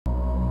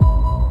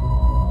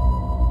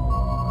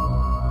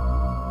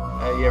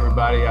Hey,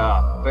 everybody.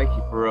 Thank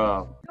you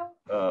for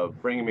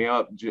bringing me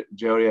up,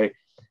 Jody.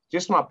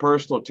 Just my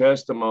personal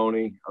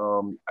testimony.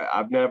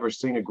 I've never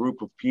seen a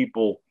group of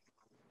people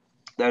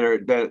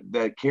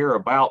that care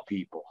about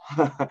people.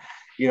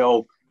 You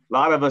know, a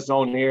lot of us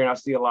on here, and I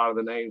see a lot of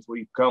the names,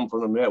 we've come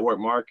from the network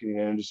marketing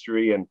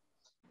industry, and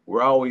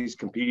we're always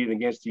competing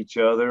against each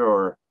other,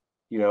 or,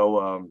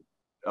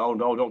 oh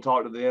no, don't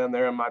talk to them.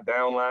 They're in my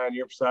down line,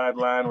 your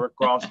sideline, we're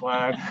cross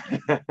line.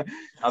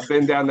 I've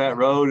been down that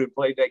road and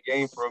played that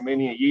game for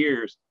many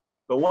years.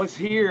 But what's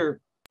here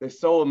that's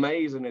so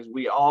amazing is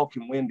we all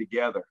can win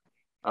together.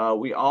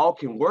 We all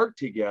can work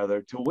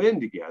together to win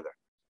together.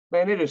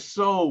 Man, it is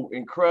so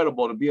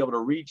incredible to be able to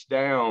reach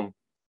down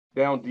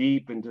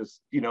deep into,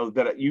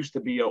 that it used to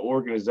be an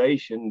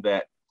organization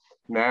that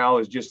now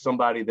is just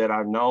somebody that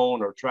I've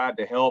known or tried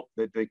to help,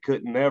 that they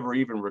couldn't never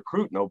even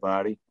recruit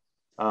nobody.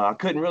 I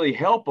couldn't really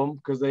help them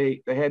because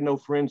they had no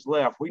friends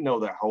left. We know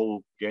that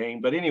whole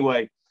game. But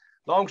anyway,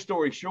 long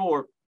story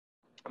short,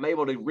 I'm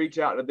able to reach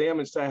out to them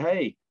and say,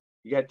 hey,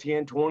 you got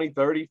 10, 20,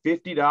 30,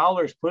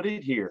 $50, put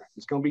it here.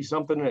 It's going to be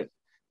something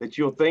that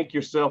you'll thank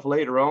yourself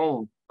later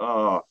on.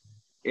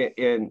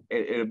 And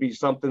it'll be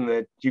something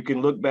that you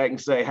can look back and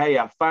say, hey,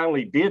 I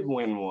finally did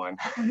win one.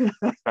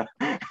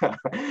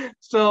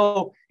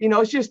 So,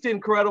 it's just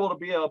incredible to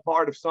be a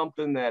part of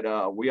something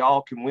that we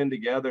all can win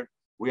together.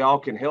 We all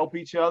can help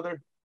each other,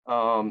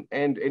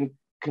 and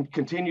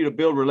continue to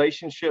build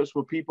relationships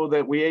with people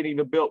that we ain't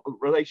even built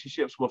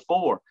relationships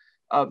before.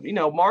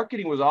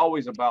 Marketing was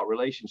always about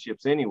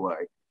relationships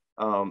anyway.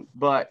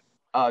 But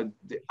I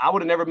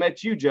would have never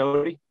met you,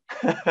 Jody.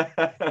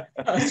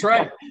 That's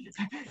right.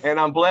 And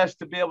I'm blessed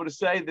to be able to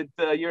say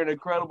that you're an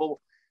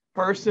incredible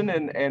person,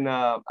 and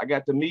I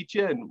got to meet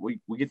you, and we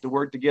get to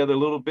work together a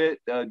little bit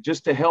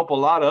just to help a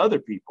lot of other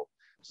people.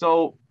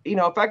 So,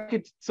 if I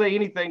could say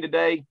anything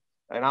today,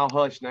 and I'll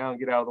hush now and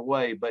get out of the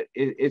way, but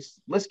it's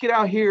let's get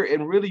out here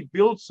and really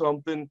build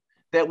something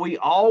that we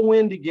all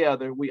win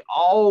together. We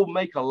all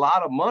make a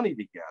lot of money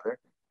together,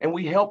 and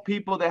we help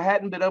people that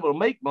hadn't been able to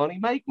make money.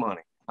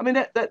 I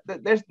mean,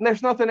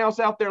 there's nothing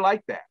else out there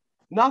like that.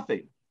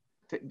 Nothing.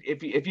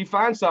 If you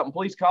find something,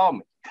 please call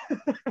me.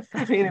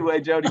 Anyway,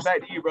 Jody,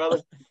 back to you,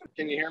 brother.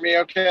 Can you hear me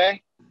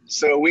okay?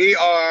 So we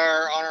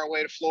are on our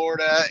way to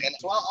Florida, and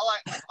so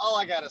all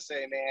I gotta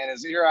say, man,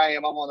 is here I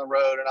am. I'm on the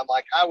road, and I'm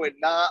like, I would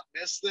not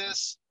miss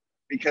this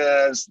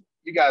because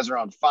you guys are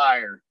on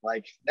fire.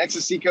 Like,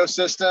 Nexus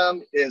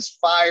ecosystem is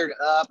fired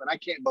up, and I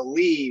can't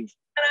believe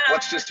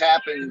what's just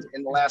happened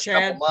in the last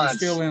couple months.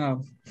 Still in a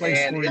place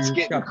and where it's you've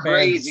getting got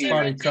crazier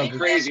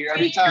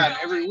every time,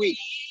 every week.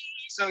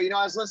 So,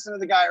 I was listening to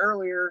the guy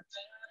earlier.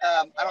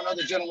 I don't know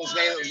the gentleman's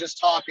name that was just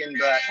talking,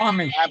 but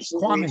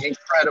absolutely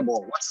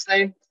incredible. What's his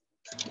name?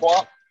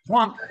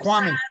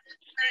 Kwame.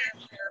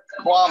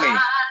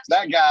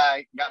 That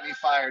guy got me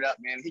fired up,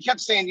 man. He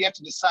kept saying, you have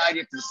to decide. So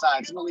I'm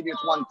going to leave you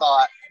with one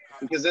thought,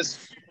 because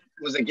this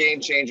was a game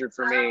changer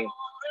for me.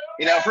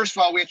 First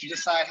of all, we have to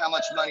decide how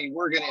much money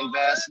we're going to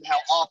invest and how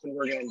often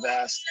we're going to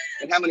invest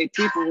and how many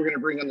people we're going to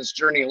bring on this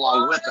journey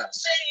along with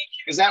us.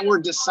 Because that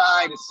word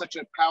decide is such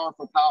a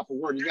powerful, powerful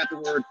word. You got the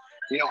word,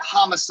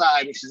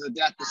 homicide, which is a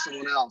death to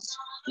someone else.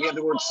 You have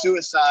the word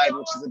suicide,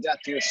 which is the death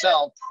to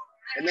yourself.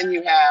 And then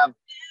you have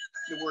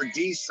the word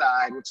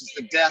decide, which is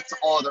the death to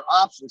all other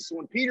options. So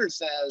when Peter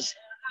says,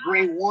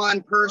 bring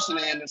one person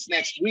in this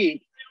next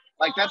week,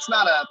 like, that's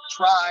not a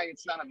try,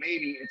 it's not a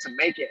maybe, it's a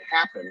make it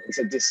happen. It's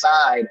a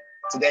decide.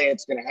 Today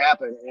it's going to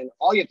happen. And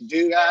all you have to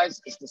do,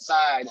 guys, is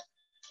decide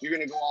you're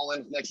going to go all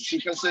in with Nexus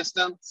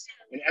ecosystem.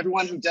 And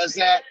everyone who does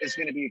that is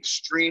going to be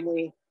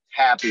extremely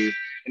happy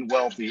and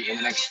wealthy in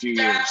the next few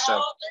years.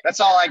 So that's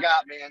all I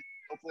got, man.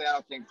 Hopefully I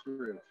came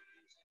through.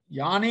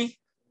 Yanni,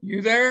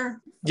 you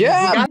there?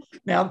 Yeah.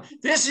 Now,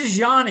 this is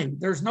Yanni.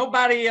 There's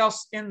nobody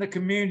else in the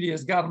community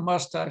has got a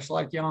mustache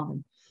like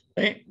Yanni.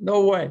 Ain't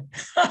no way.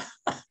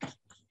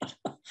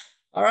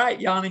 All right,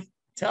 Yanni,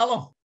 tell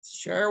them.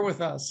 Share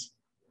with us.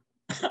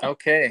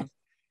 Okay.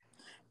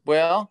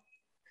 Well,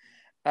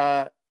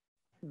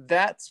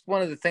 that's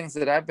one of the things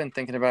that I've been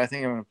thinking about. I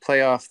think I'm going to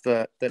play off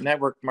the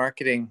network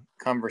marketing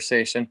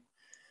conversation.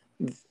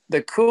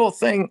 The cool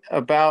thing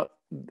about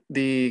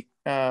the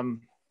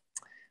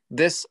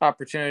this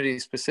opportunity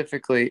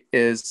specifically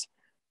is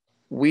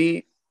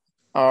we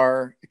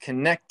are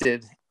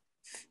connected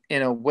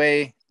in a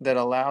way that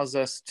allows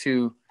us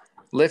to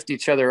lift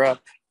each other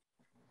up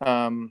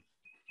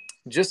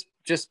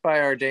just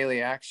by our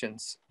daily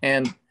actions.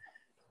 And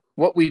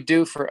what we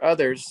do for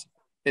others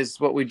is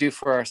what we do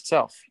for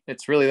ourselves.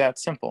 It's really that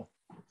simple.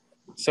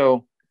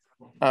 So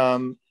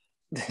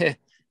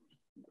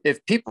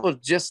if people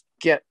just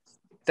get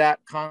that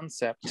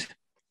concept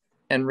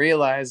and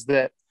realize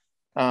that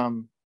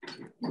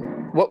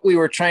what we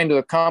were trying to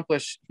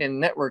accomplish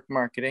in network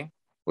marketing,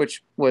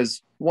 which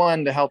was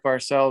one, to help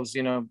ourselves,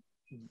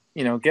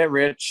 get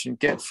rich and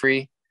get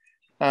free,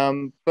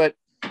 but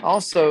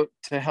also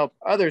to help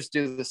others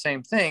do the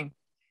same thing.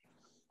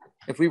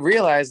 If we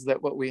realize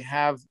that what we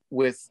have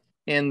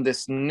within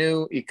this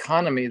new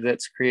economy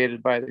that's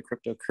created by the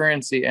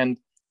cryptocurrency and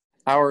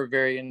our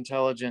very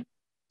intelligent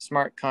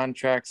smart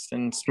contracts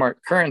and smart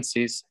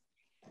currencies,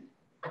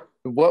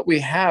 what we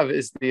have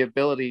is the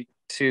ability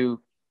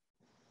to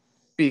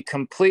be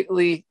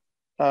completely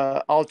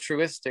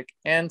altruistic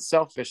and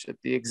selfish at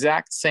the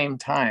exact same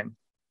time.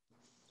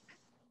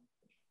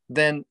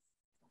 Then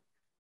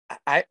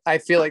I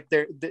feel like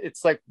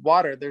it's like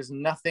water. There's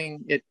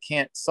nothing it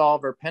can't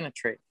solve or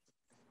penetrate.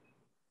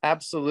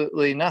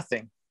 Absolutely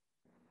nothing.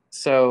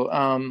 So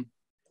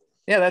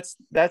yeah,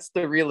 that's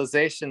the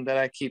realization that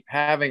I keep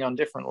having on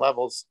different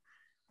levels,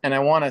 and I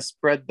want to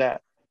spread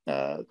that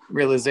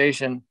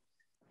realization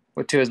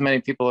to as many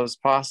people as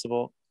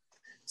possible.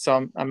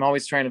 So I'm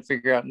always trying to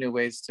figure out new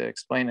ways to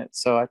explain it.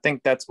 So I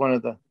think that's one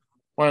of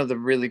the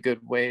really good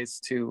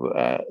ways to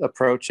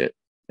approach it,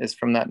 is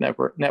from that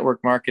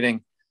network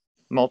marketing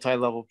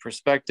multi-level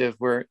perspective,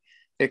 where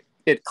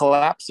it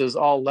collapses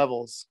all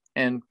levels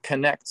and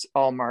connects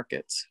all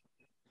markets.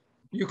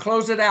 You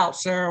close it out,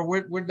 Sarah.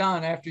 We're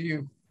done after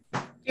you.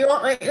 You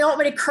want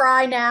me to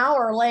cry now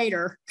or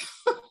later?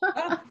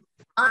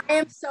 I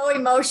am so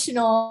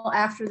emotional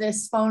after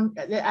this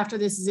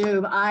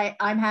Zoom.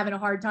 I'm having a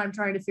hard time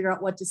trying to figure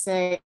out what to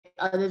say,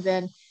 other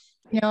than,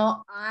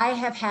 I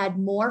have had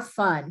more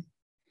fun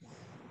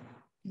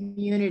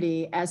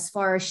community as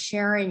far as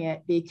sharing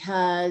it,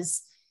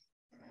 because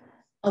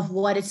of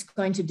what it's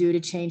going to do to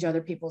change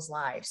other people's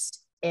lives.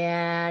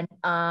 And,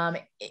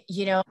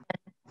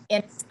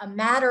 it's a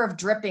matter of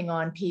dripping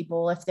on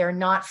people if they're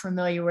not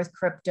familiar with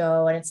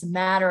crypto, and it's a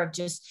matter of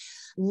just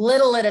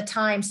little at a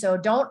time. So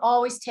don't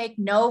always take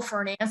no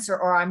for an answer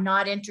or I'm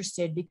not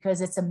interested, because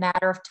it's a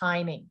matter of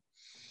timing.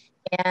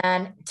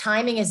 And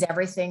timing is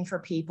everything for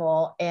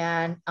people.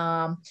 And,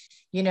 I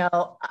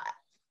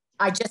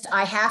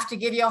have to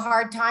give you a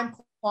hard time,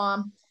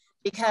 Kwame,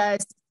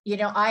 because,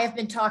 I have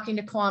been talking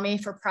to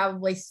Kwame for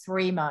probably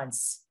 3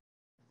 months.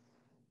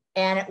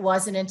 And it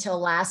wasn't until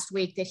last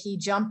week that he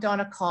jumped on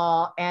a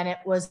call, and it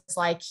was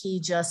like he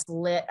just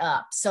lit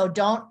up. So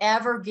don't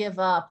ever give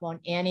up on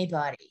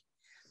anybody,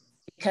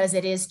 because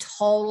it is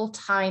total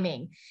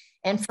timing.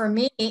 And for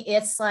me,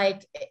 it's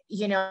like,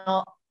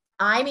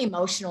 I'm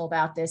emotional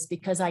about this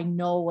because I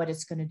know what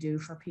it's going to do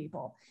for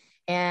people.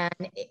 And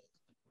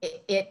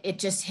it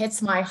just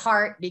hits my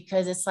heart,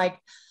 because it's like,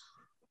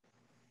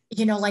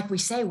 like we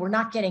say, we're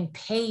not getting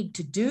paid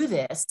to do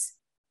this.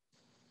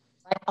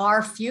 But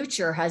our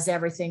future has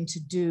everything to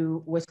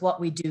do with what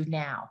we do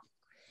now.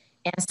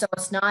 And so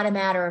it's not a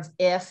matter of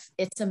if,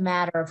 it's a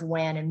matter of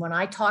when. And when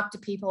I talk to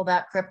people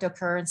about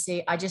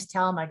cryptocurrency, I just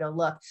tell them, I go,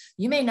 look,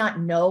 you may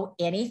not know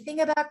anything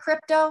about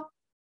crypto.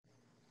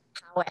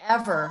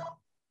 However,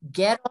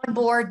 get on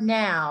board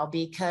now,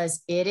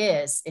 because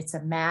it's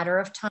a matter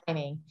of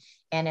timing.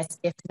 And it's,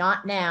 if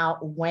not now,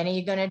 when are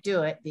you going to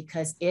do it?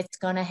 Because it's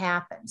going to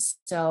happen.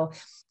 So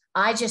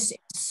I just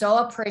so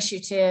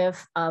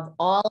appreciative of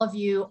all of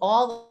you,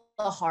 all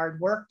the hard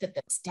work that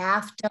the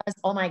staff does.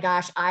 Oh my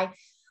gosh, I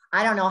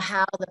don't know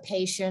how the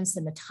patience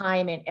and the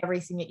time and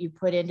everything that you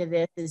put into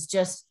this is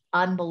just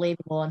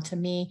unbelievable. And to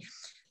me,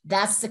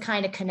 that's the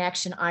kind of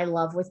connection I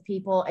love with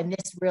people. And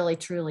this really,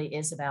 truly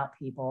is about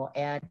people.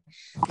 And,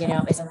 it's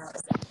not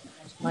about how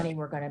much money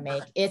we're going to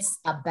make. It's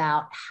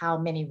about how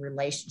many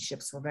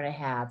relationships we're going to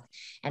have,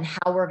 and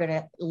how we're going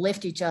to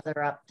lift each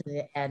other up to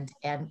the end,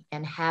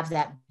 and have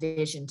that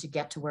vision to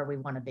get to where we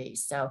want to be.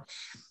 So,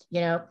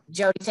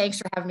 Jody, thanks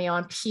for having me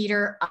on.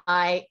 Peter,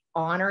 I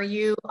honor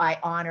you. I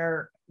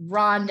honor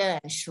Rhonda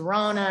and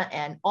Sharona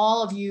and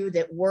all of you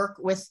that work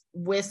with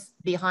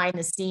behind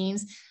the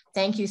scenes.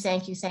 Thank you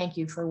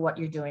for what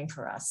you're doing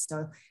for us.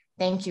 So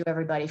thank you,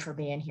 everybody, for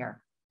being here.